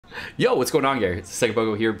Yo, what's going on, guys? It's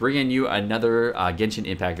Sekapoko here, bringing you another Genshin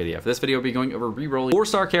Impact video. For this video, we'll be going over rerolling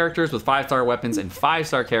 4-star characters with 5-star weapons and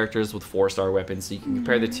 5-star characters with 4-star weapons, so you can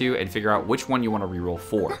compare the two and figure out which one you want to reroll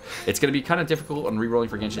for. It's going to be kind of difficult on rerolling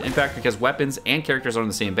for Genshin Impact because weapons and characters are on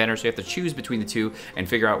the same banner, so you have to choose between the two and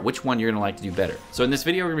figure out which one you're going to like to do better. So in this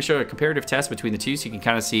video, we're going to show a comparative test between the two, so you can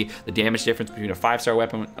kind of see the damage difference between a 5-star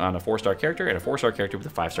weapon on a 4-star character and a 4-star character with a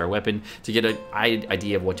 5-star weapon to get an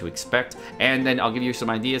idea of what to expect. And then I'll give you some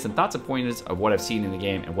ideas and thoughts and pointers of what I've seen in the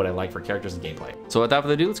game and what I like for characters and gameplay. So without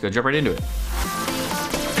further ado, let's go jump right into it.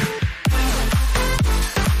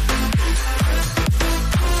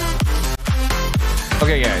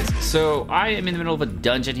 Okay guys, so I am in the middle of a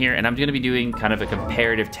dungeon here and I'm going to be doing kind of a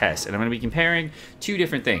comparative test, and I'm going to be comparing two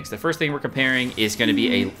different things. The first thing we're comparing is going to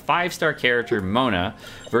be a 5-star character Mona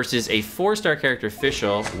versus a 4-star character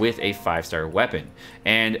Fischl with a 5-star weapon.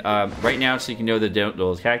 And right now, so you can know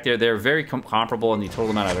the character, they're very comparable in the total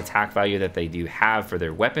amount of attack value that they do have for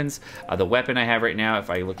their weapons. The weapon I have right now, if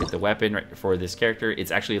I look at the weapon for this character, it's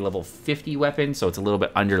actually a level 50 weapon, so it's a little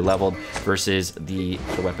bit under leveled versus the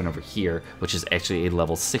weapon over here, which is actually a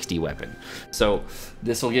level 60 weapon. So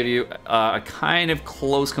this will give you a kind of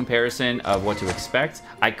close comparison of what to expect.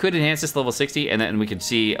 I could enhance this to level 60 and then we could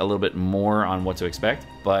see a little bit more on what to expect,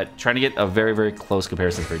 but trying to get a very, very close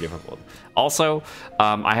comparison is very difficult. Also,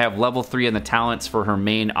 I have level 3 in the talents for her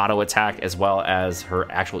main auto attack as well as her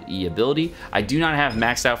actual E ability. I do not have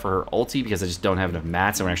maxed out for her ulti because I just don't have enough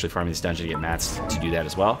mats, and we're actually farming this dungeon to get mats to do that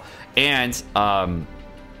as well. And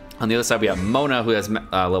on the other side, we have Mona, who has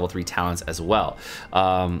level 3 talents as well.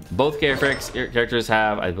 Both characters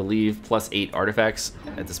have, I believe, +8 artifacts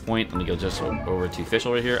at this point. Let me go just over to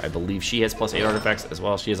Fischl right here. I believe she has +8 artifacts as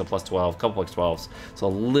well. She has a +12, couple +12s, so a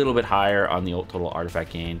little bit higher on the total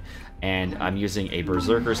artifact gain. And I'm using a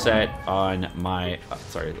Berserker set on my,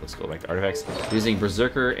 sorry, let's go back to artifacts. I'm using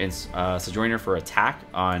Berserker and Sojourner for attack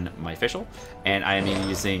on my Fischl, and I am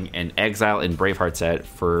using an Exile and Braveheart set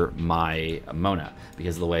for my Mona,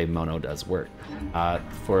 because of the way Mona does work.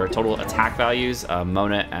 For total attack values,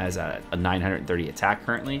 Mona has a 930 attack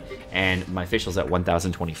currently, and my Fischl's at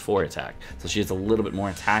 1024 attack. So she has a little bit more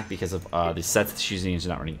attack because of the sets that she's using. She's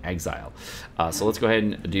not running Exile. So let's go ahead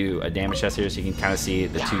and do a damage test here so you can kind of see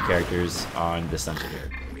the two characters on this dungeon here.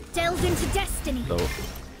 Delved into destiny. So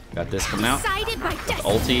got this coming out,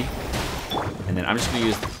 ulti, and then I'm just gonna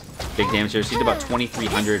use big damage here. So you did about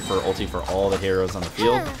 2,300 for ulti for all the heroes on the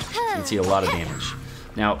field. You can see a lot of damage.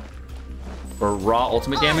 Now, for raw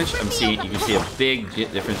ultimate damage, you can see a big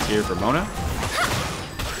difference here for Mona.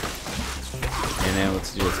 And then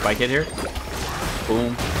let's do a spike hit here.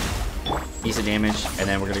 Boom. Decent damage. And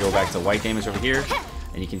then we're gonna go back to white damage over here,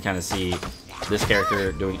 and you can kind of see this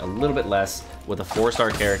character doing a little bit less. With a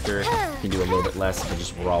 4-star character, you can do a little bit less than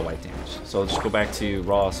just raw white damage. So let's just go back to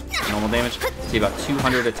raw normal damage. See about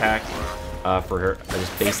 200 attack for her,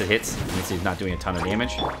 just basic hits. You can see it's not doing a ton of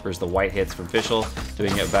damage. Versus the white hits from Fischl,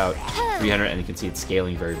 doing about 300, and you can see it's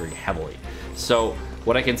scaling very, very heavily. So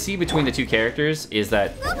what I can see between the two characters is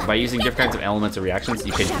that by using different kinds of elements or reactions,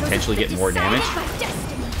 you can potentially get more damage,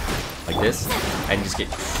 like this, and just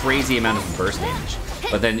get crazy amount of burst damage.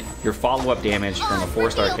 But then your follow-up damage from a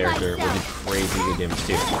 4-star character will do crazy good damage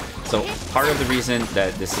too. So part of the reason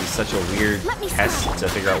that this is such a weird test to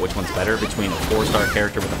figure out which one's better between a 4-star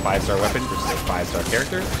character with a 5-star weapon versus a 5-star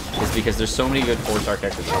character is because there's so many good 4-star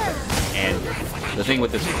characters out there. And the thing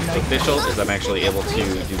with this Fischl is I'm actually able to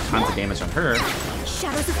do tons of damage on her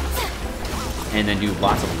and then do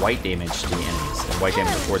lots of white damage to the enemies. And white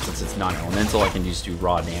damage, of course, since it's non-elemental, I can just do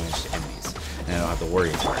raw damage to enemies, and I don't have to worry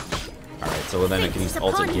as much. Alright, so then I can use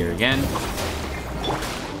ultimate here again.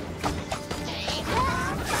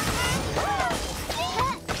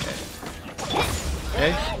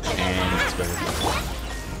 Okay, and let's go ahead.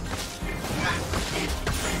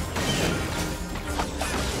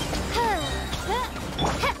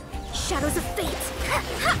 Shadows of fate.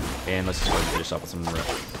 And let's just go ahead and finish up with some other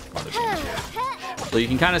damage here. So you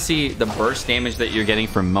can kind of see the burst damage that you're getting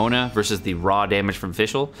from Mona versus the raw damage from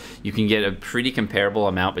Fischl. You can get a pretty comparable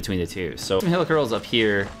amount between the two. So some hill curls up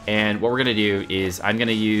here, and what we're gonna do is I'm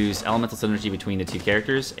gonna use elemental synergy between the two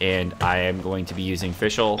characters, and I am going to be using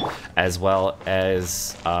Fischl as well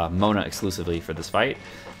as Mona exclusively for this fight.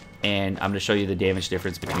 And I'm going to show you the damage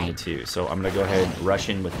difference between the two. So I'm going to go ahead and rush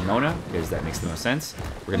in with Mona, because that makes the most sense.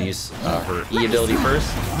 We're going to use her E ability first.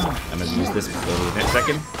 I'm going to use this ability in a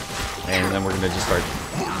second. And then we're going to just start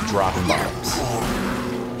dropping bombs.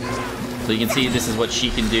 So you can see this is what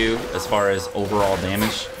she can do as far as overall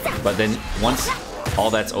damage. But then once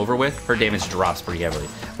all that's over with, her damage drops pretty heavily.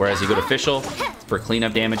 Whereas you go to Fischl for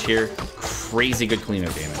cleanup damage here, crazy good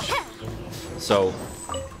cleanup damage. So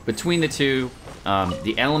between the two,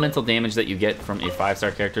 the elemental damage that you get from a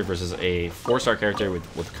 5-star character versus a 4-star character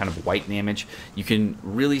with kind of white damage, you can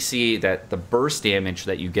really see that the burst damage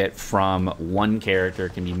that you get from one character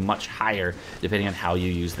can be much higher depending on how you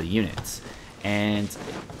use the units. And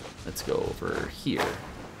let's go over here. All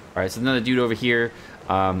right, so another dude over here.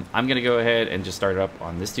 I'm gonna go ahead and just start up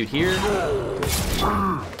on this dude here.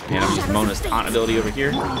 And I'm using Mona's taunt ability over here.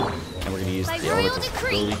 And we're gonna use the elemental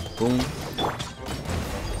ability. Boom.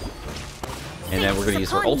 And then we're gonna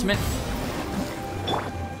use her ultimate.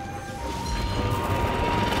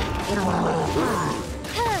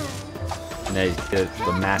 And then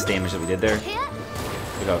the mass damage that we did there.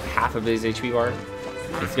 We got half of his HP bar.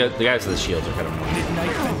 The guys with the shields are kind of more.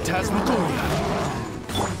 Midnight Phantasmagoria.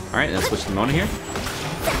 Alright, let's switch to Mona here.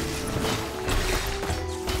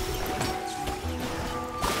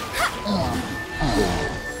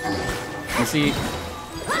 You see,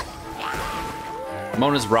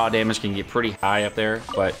 Mona's raw damage can get pretty high up there,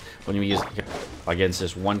 but when you use against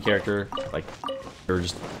just one character, like you're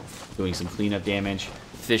just doing some cleanup damage.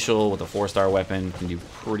 Fischl with a 4-star weapon can do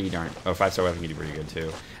pretty darn. Oh, 5-star weapon can do pretty good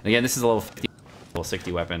too. And again, this is a level 50, level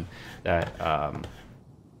 60 weapon that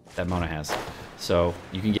that Mona has, so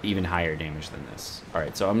you can get even higher damage than this. All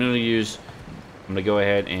right, so I'm gonna go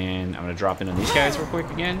ahead and I'm gonna drop in on these guys real quick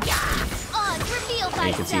again. And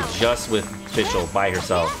you can see just with Fischl by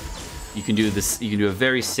herself, you can do this. You can do a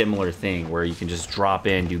very similar thing where you can just drop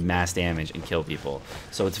in, do mass damage, and kill people.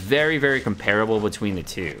 So it's very, very comparable between the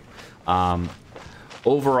two.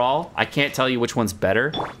 Overall, I can't tell you which one's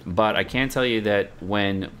better, but I can tell you that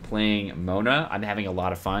when playing Mona, I'm having a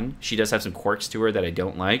lot of fun. She does have some quirks to her that I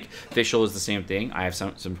don't like. Fischl is the same thing. I have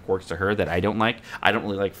some quirks to her that I don't like. I don't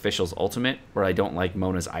really like Fischl's ultimate, or I don't like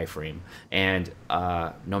Mona's iframe. And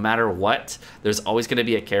no matter what, there's always going to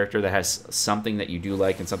be a character that has something that you do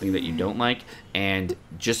like and something that you don't like, and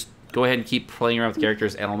just go ahead and keep playing around with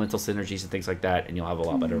characters, elemental synergies, and things like that, and you'll have a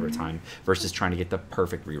lot better over time versus trying to get the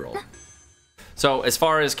perfect reroll. So as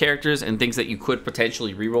far as characters and things that you could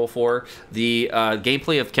potentially reroll for, the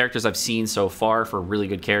gameplay of characters I've seen so far for really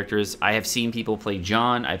good characters, I have seen people play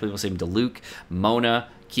John, I have people play Diluc, Mona,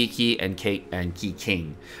 Kiki, and Key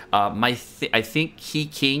King. I think Key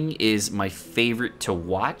King is my favorite to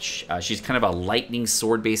watch. She's kind of a lightning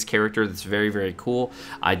sword-based character that's very, very cool.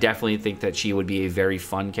 I definitely think that she would be a very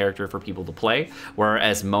fun character for people to play,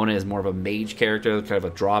 whereas Mona is more of a mage character, kind of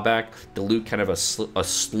a drawback. Diluc, kind of a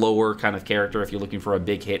slower kind of character if you're looking for a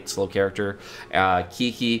big hit, slow character.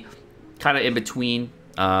 Kiki, kind of in between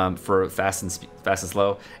for fast and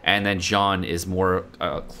slow, and then Jean is more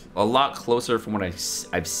a lot closer from what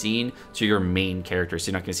I've seen to your main character, so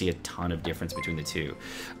you're not going to see a ton of difference between the two.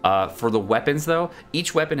 For the weapons though,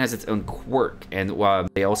 each weapon has its own quirk, and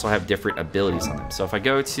they also have different abilities on them. So if I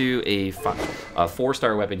go to a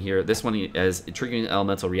 4-star weapon here, this one is triggering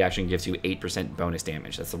elemental reaction gives you 8% bonus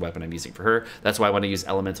damage. That's the weapon I'm using for her. That's why I want to use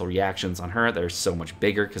elemental reactions on her. They're so much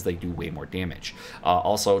bigger because they do way more damage.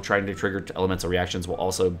 Also, trying to trigger elemental reactions will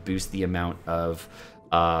also boost the amount of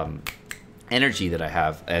energy that I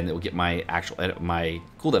have, and it will get my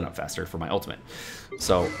cooldown up faster for my ultimate.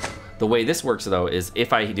 So the way this works though is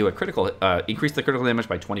if I do a critical, increase the critical damage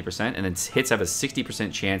by 20%, and then hits have a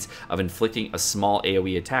 60% chance of inflicting a small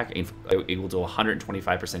AoE attack equal to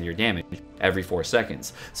 125% of your damage every 4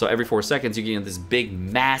 seconds. So every 4 seconds you get this big,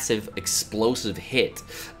 massive, explosive hit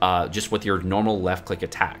just with your normal left click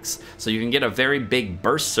attacks. So you can get a very big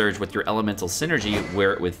burst surge with your elemental synergy,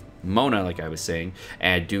 where with Mona, like I was saying,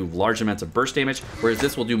 and do large amounts of burst damage, whereas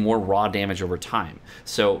this will do more raw damage over time.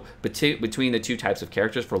 So between the two types of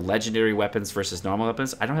characters, for legendary weapons versus normal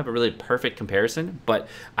weapons, I don't have a really perfect comparison, but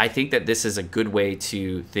I think that this is a good way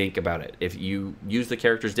to think about it. If you use the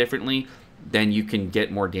characters differently, then you can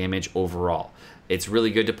get more damage overall. It's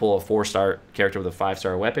really good to pull a 4-star character with a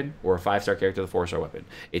 5-star weapon, or a 5-star character with a 4-star weapon.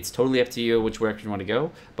 It's totally up to you which direction you want to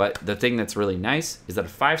go, but the thing that's really nice is that a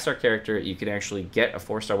 5-star character, you can actually get a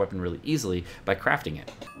 4-star weapon really easily by crafting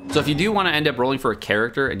it. So if you do want to end up rolling for a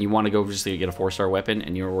character and you want to go just to get a 4-star weapon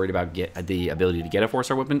and you're worried about the ability to get a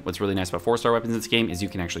 4-star weapon, what's really nice about 4-star weapons in this game is you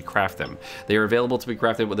can actually craft them. They are available to be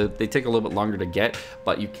crafted, but they take a little bit longer to get,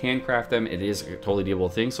 but you can craft them. It is a totally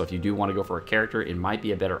doable thing, so if you do want to go for a character, it might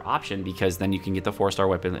be a better option because then you can get get the 4-star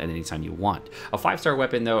weapon at any time you want. A 5-star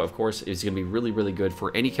weapon, though, of course, is going to be really, really good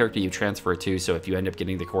for any character you transfer it to. So if you end up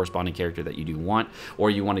getting the corresponding character that you do want, or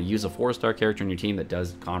you want to use a 4-star character in your team that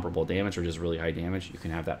does comparable damage or just really high damage, you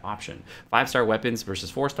can have that option. 5-star weapons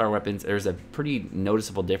versus 4-star weapons, there's a pretty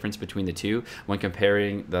noticeable difference between the two when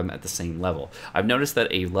comparing them at the same level. I've noticed that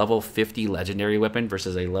a level 50 legendary weapon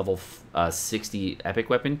versus a level 60 epic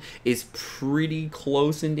weapon is pretty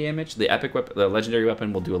close in damage. The epic weapon, the legendary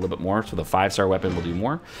weapon, will do a little bit more, so the 5-star weapon will do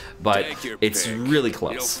more, but it's really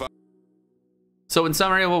close. So in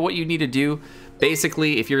summary, well, what you need to do,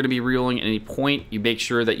 basically, if you're going to be rerolling at any point, you make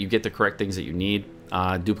sure that you get the correct things that you need.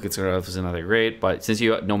 Duplicates is another great, but since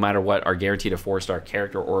you, no matter what, are guaranteed a 4-star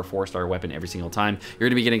character or a 4-star weapon every single time, you're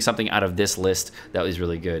going to be getting something out of this list that is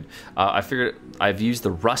really good. I figured I've used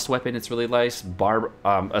the Rust weapon. It's really nice.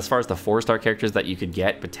 As far as the 4-star characters that you could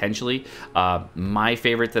get potentially, my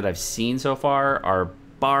favorite that I've seen so far are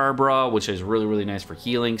Barbara, which is really, really nice for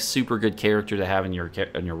healing. Super good character to have in your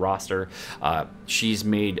roster. She's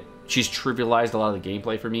trivialized a lot of the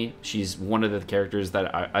gameplay for me. She's one of the characters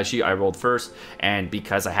that I rolled first, and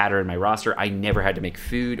because I had her in my roster, I never had to make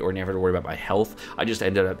food or never had to worry about my health. I just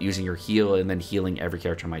ended up using her heal and then healing every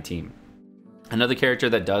character on my team. Another character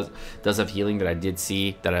that does have healing that I did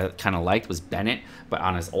see that I kind of liked was Bennett, but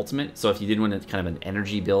on his ultimate. So if you did want kind of an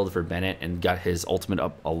energy build for Bennett and got his ultimate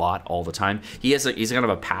up a lot all the time, he's kind of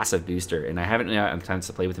a passive booster, and I haven't had time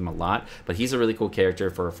to play with him a lot, but he's a really cool character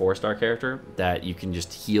for a 4-star character that you can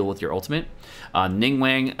just heal with your ultimate. Ning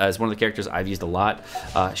Wang is one of the characters I've used a lot.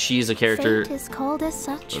 She's a character. Fate is called as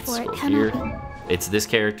such, for it here. cannot be. It's this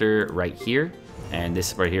character right here, and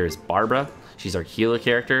this right here is Barbara. She's our healer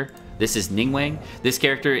character. This is Ningwang. This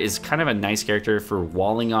character is kind of a nice character for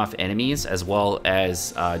walling off enemies as well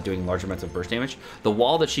as doing large amounts of burst damage. The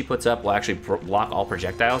wall that she puts up will actually block all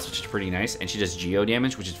projectiles, which is pretty nice, and she does geo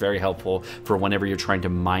damage, which is very helpful for whenever you're trying to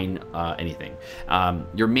mine anything.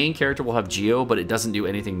 Your main character will have geo, but it doesn't do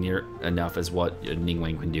anything near enough as what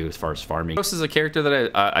Ningwang can do as far as farming. This is a character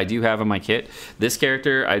that I do have on my kit. This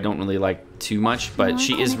character I don't really like too much, but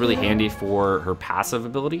she is really handy for her passive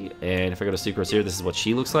ability. And if I go to Sucrose here, this is what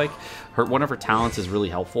she looks like. One of her talents is really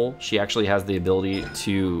helpful. She actually has the ability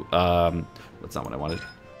to that's not what I wanted.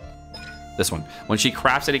 This one. When she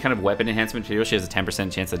crafts any kind of weapon enhancement material, she has a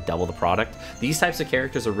 10% chance to double the product. These types of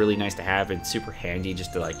characters are really nice to have and super handy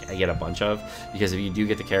just to like get a bunch of, because if you do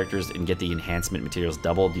get the characters and get the enhancement materials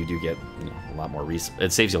doubled, you do get a lot more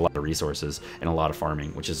it saves you a lot of resources and a lot of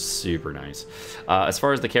farming, which is super nice. As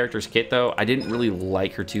far as the character's kit though, I didn't really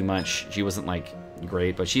like her too much. She wasn't like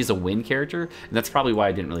great, but she's a wind character, and that's probably why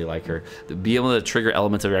I didn't really like her. Be able to trigger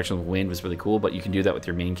elements of reaction with wind was really cool, but you can do that with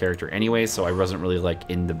your main character anyway, so I wasn't really like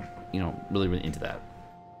in the really into that.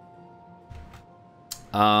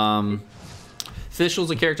 Fischl's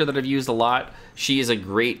a character that I've used a lot. She is a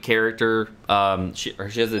great character. She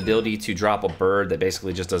has the ability to drop a bird that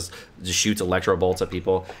basically just shoots electro bolts at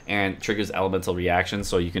people and triggers elemental reactions.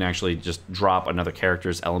 So you can actually just drop another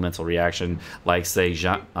character's elemental reaction, like say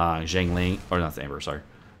Zhengling, or not Amber, sorry,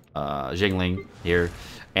 Zhengling here.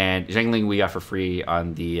 And Zhengling we got for free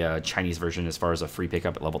on the Chinese version as far as a free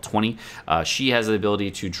pickup at level 20. She has the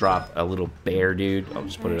ability to drop a little bear dude. I'll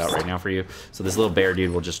just put it out right now for you. So this little bear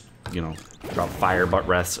dude will just, drop fire butt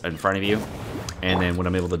breaths in front of you. And then what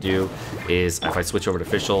I'm able to do is if I switch over to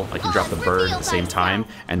Fischl, I can drop the bird at the same time,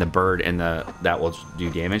 and the bird and that will do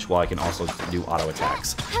damage, while I can also do auto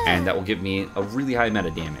attacks. And that will give me a really high amount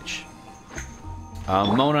of damage.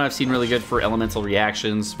 Mona I've seen really good for elemental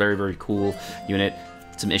reactions. Very, very cool unit.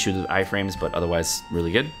 Some issues with iframes, but otherwise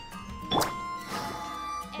really good.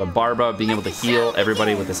 But Barbara being able to heal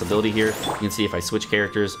everybody with this ability here. You can see if I switch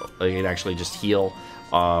characters, I can actually just heal.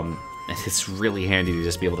 And it's really handy to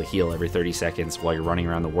just be able to heal every 30 seconds while you're running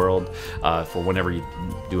around the world for whenever you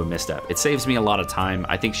do a misstep. It saves me a lot of time.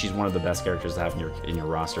 I think she's one of the best characters to have in your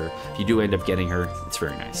roster. If you do end up getting her, it's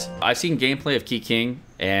very nice. I've seen gameplay of Key King,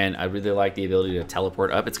 and I really like the ability to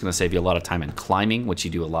teleport up. It's going to save you a lot of time in climbing, which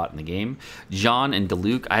you do a lot in the game. John and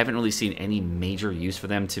Diluc, I haven't really seen any major use for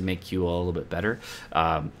them to make QL a little bit better.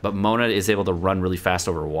 But Mona is able to run really fast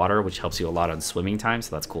over water, which helps you a lot on swimming time,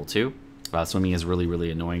 so that's cool too. Swimming is really, really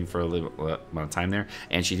annoying for a little amount of time there,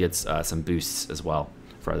 and she gets some boosts as well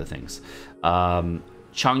for other things.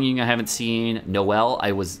 Chongying I haven't seen. Noelle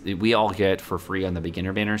we all get for free on the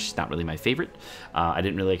beginner banner. She's not really my favorite. I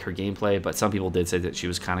didn't really like her gameplay, but some people did say that she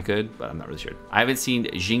was kind of good, but I'm not really sure. I haven't seen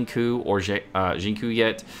Jinku or Jinku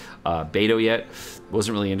yet, Beto yet.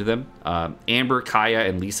 Wasn't really into them. Amber, Kaya,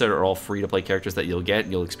 and Lisa are all free-to-play characters that you'll get,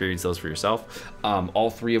 and you'll experience those for yourself. All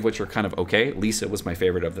three of which are kind of okay. Lisa was my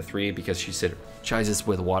favorite of the three because she synergizes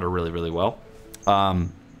with water really, really well.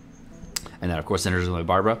 And then, of course, enters with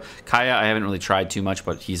Barbara. Kaya, I haven't really tried too much,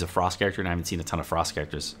 but he's a Frost character, and I haven't seen a ton of Frost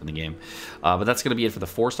characters in the game. But that's going to be it for the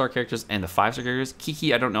 4-star characters and the 5-star characters.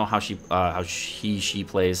 Kiki, I don't know how she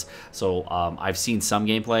plays. So I've seen some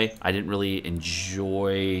gameplay. I didn't really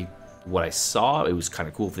enjoy what I saw. It was kind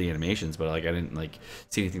of cool for the animations, but like I didn't like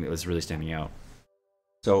see anything that was really standing out.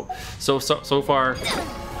 So far,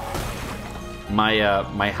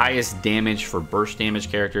 my highest damage for burst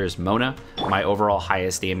damage character is Mona. My overall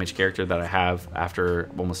highest damage character that I have after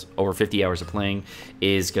almost over 50 hours of playing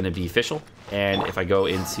is going to be Fischl. And if I go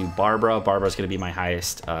into Barbara, Barbara's going to be my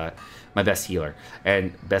highest, my best healer.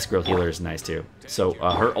 And best girl healer is nice too. So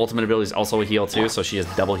her ultimate ability is also a heal too, so she has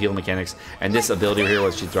double heal mechanics. And this ability here,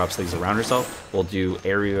 where she drops things around herself, will do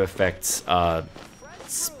area effects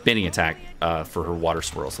spinning attack for her water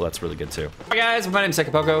swirl, so that's really good too. Alright guys, my name is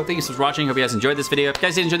Sekapoko. Thank you so much for watching. Hope you guys enjoyed this video. If you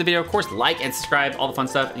guys did enjoy the video, of course, like and subscribe, all the fun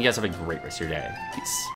stuff. And you guys have a great rest of your day. Peace.